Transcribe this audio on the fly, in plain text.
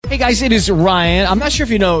Hey guys, it is Ryan. I'm not sure if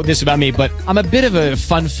you know this about me, but I'm a bit of a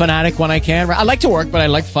fun fanatic when I can. I like to work, but I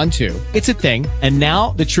like fun too. It's a thing. And now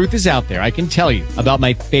the truth is out there. I can tell you about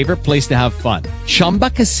my favorite place to have fun. Chumba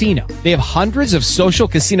Casino. They have hundreds of social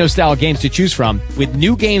casino style games to choose from with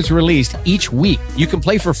new games released each week. You can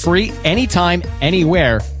play for free anytime,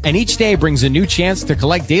 anywhere. And each day brings a new chance to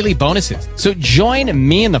collect daily bonuses. So join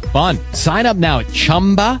me in the fun. Sign up now at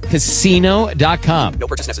ChumbaCasino.com. No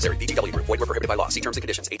purchase necessary. VGW Group. Void where prohibited by law. See terms and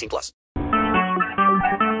conditions. 18+.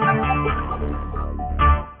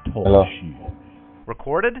 Hello.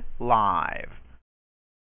 Recorded live.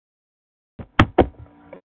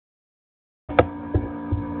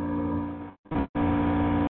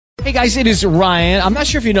 Hey guys, it is Ryan. I'm not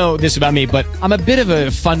sure if you know this about me, but I'm a bit of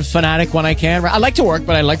a fun fanatic when I can. I like to work,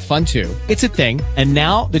 but I like fun too. It's a thing. And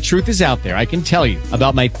now the truth is out there. I can tell you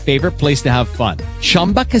about my favorite place to have fun.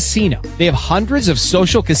 Chumba Casino. They have hundreds of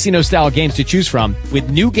social casino style games to choose from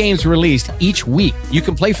with new games released each week. You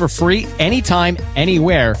can play for free anytime,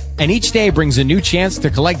 anywhere. And each day brings a new chance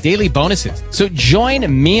to collect daily bonuses. So join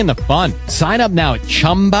me in the fun. Sign up now at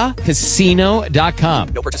ChumbaCasino.com.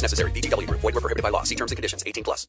 No purchase necessary. VGW Group. Void where prohibited by law. See terms and conditions. 18+.